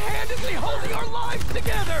single-handedly holding our lives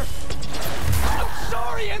together! I'm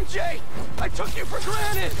sorry, MJ! I took you for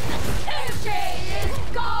granted! MJ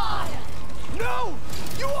is gone! No!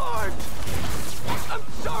 You aren't! I'm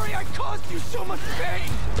sorry I caused you so much pain!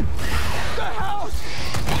 The house!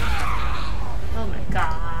 Oh my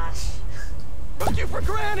gosh. Took you for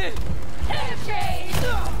granted! MJ!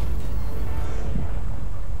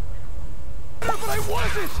 But I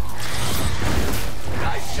wasn't!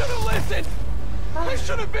 I should have listened! I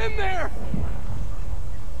should have been there!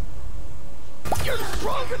 You're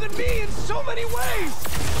stronger than me in so many ways!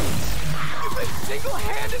 You've been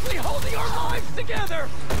single-handedly holding our lives together!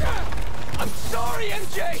 I'm sorry,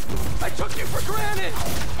 MJ! I took you for granted!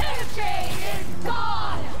 MJ is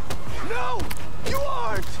gone! No! You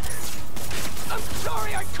aren't! I'm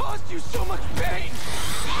sorry I caused you so much pain!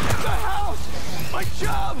 The house! My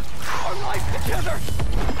job! Our life together!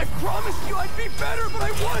 I promised you I'd be better, but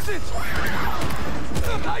I wasn't!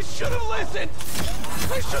 I should have listened!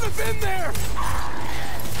 I should have been there!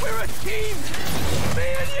 We're a team!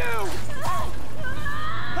 Me and you!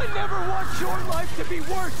 I never want your life to be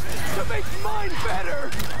worse, to make mine better!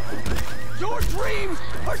 Your dreams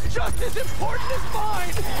are just as important as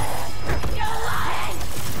mine! You're lying!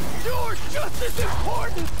 You're just as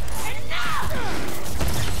important! Enough!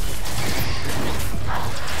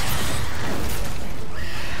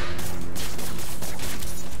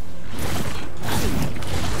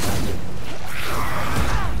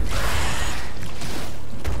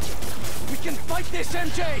 We can fight this,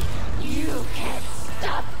 MJ! You can't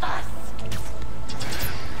stop us!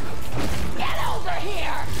 Get over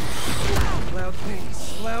here! Loud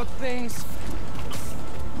things, loud things.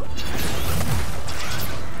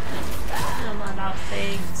 No more loud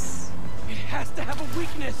things. It has to have a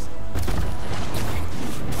weakness.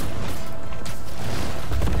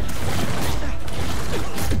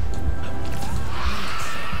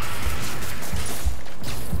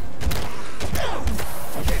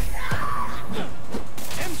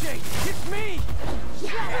 MJ, it's me!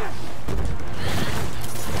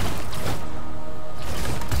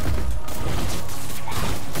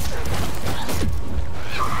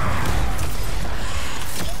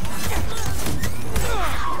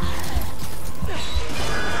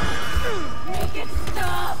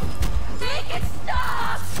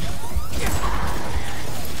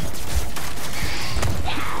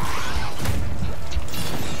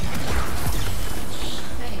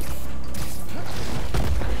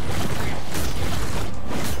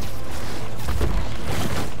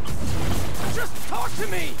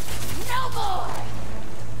 me! No more!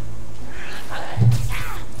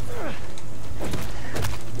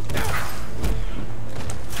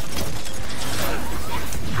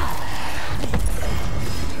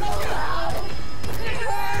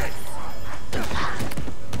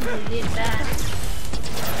 You did that.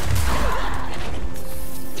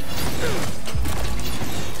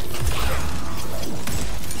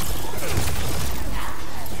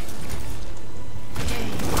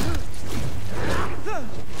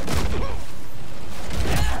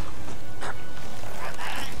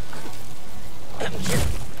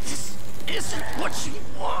 This isn't what you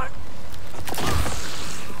want.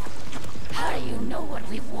 How do you know what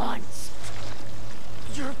we want?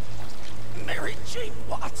 You're Mary Jane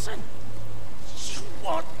Watson. You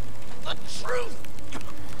want the truth.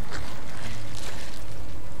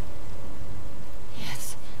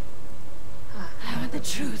 Yes. I want the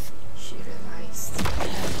truth. She realized.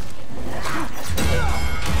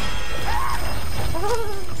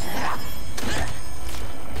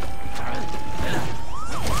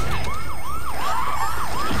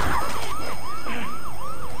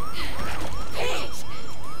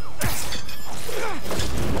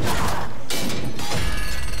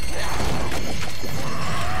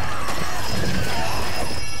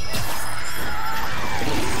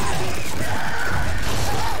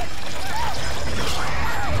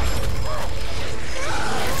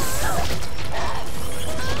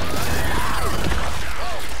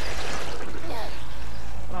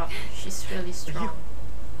 Wow, she's really strong.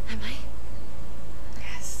 Am I?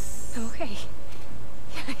 Yes. I'm okay.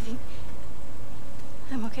 Yeah, I think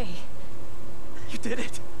I'm okay. You did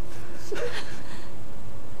it!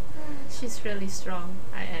 She's really strong,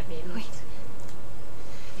 I admit. Wait.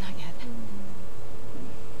 Not yet.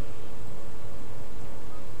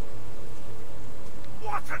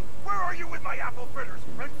 Watson, where are you with my apple fritters?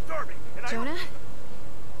 I'm starving, and Jonah?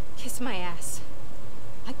 Kiss my ass.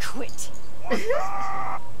 I quit. You're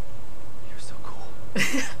so cool.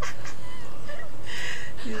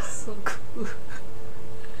 You're so cool.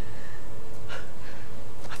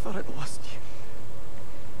 I thought I'd lost you.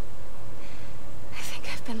 I think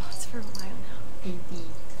I've been lost for a while now.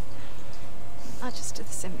 Indeed. Not just to the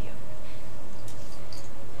symbiote.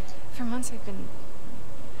 For months I've been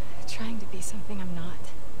trying to be something I'm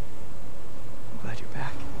not. I'm glad you're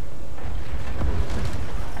back.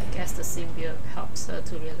 I guess the symbiote helps her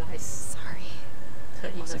to realize Sorry. her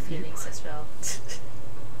inner Wasn't you. feelings as well.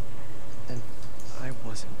 And I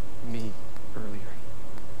wasn't me earlier.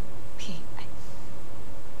 Pete,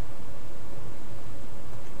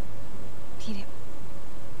 Pete, it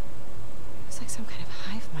was like some kind of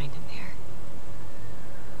hive mind in there.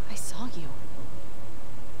 I saw you.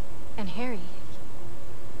 And Harry,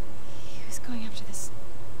 he was going after this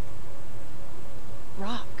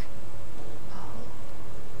rock.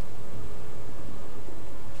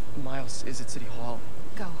 Miles is at City Hall.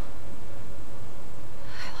 Go. I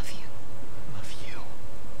love you. Love you.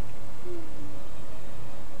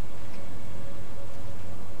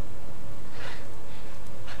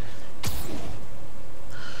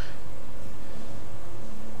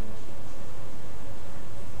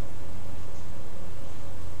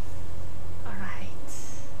 Alright.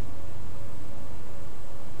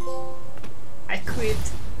 I quit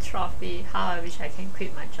trophy. How I wish I can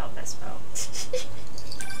quit my job as well.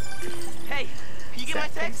 Hey, you get my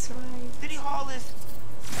text? Right. City Hall is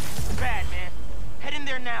bad, man. Head in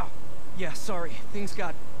there now. Yeah, sorry. Things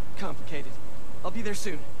got complicated. I'll be there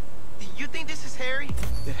soon. You think this is Harry?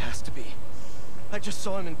 It has to be. I just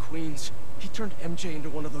saw him in Queens. He turned MJ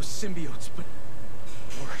into one of those symbiotes, but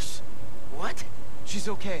worse. What? She's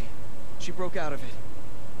okay. She broke out of it.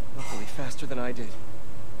 Luckily, faster than I did.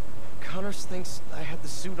 Connors thinks I had the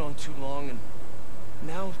suit on too long, and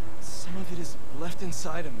now some of it is left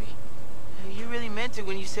inside of me. You really meant it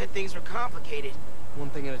when you said things were complicated. One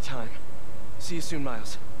thing at a time. See you soon,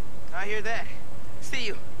 Miles. I hear that. See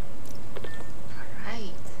you.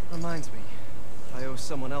 Alright. Reminds me, I owe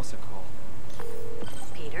someone else a call.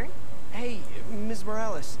 Peter? Hey, Ms.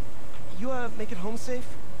 Morales. You, make it home safe?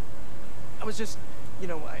 I was just, you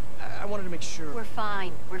know, I wanted to make sure. We're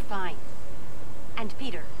fine. We're fine. And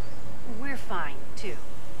Peter, we're fine, too.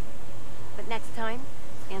 But next time,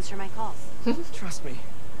 answer my calls. Trust me.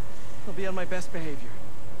 I'll be on my best behavior.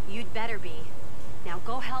 You'd better be. Now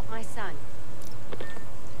go help my son.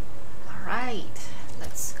 Alright.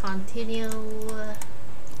 Let's continue.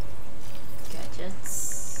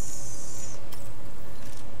 Gadgets.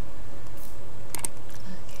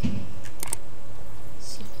 Okay.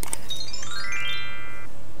 Sit back.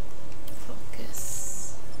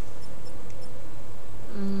 Focus.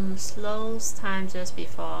 Slows time just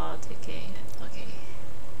before taking. Okay.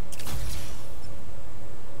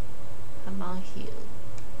 normal heal.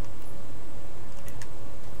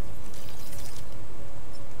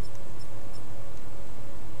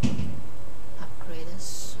 Upgraded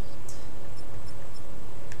suit.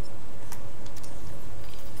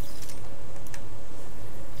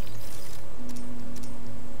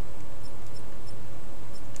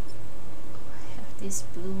 I have this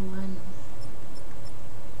blue one.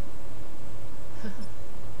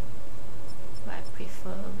 But I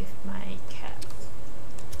prefer with my cap.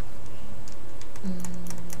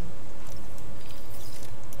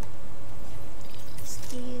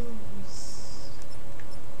 Skills.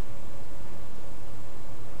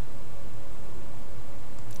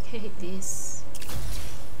 Okay, this.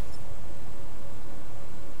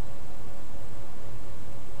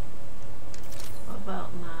 What about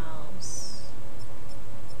mouse?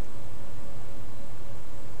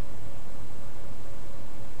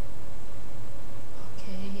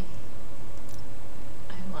 Okay,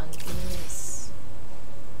 I want this.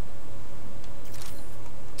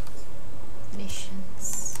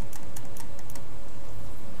 Missions.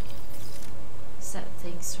 Set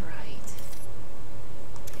things right.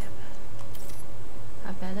 Yep.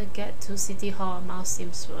 I better get to City Hall. Mouse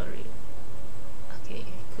seems worried. Okay,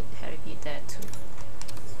 could Harry be there too?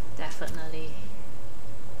 Definitely.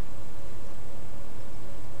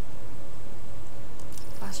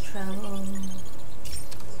 Fast travel.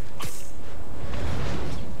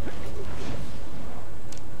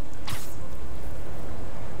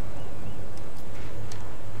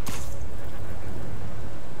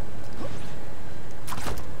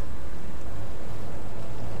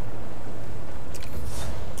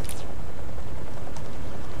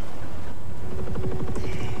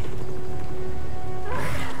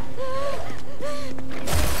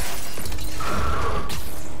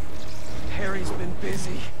 Harry's been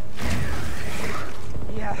busy.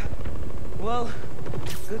 Yeah. Well,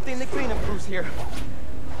 good thing the cleanup crew's here.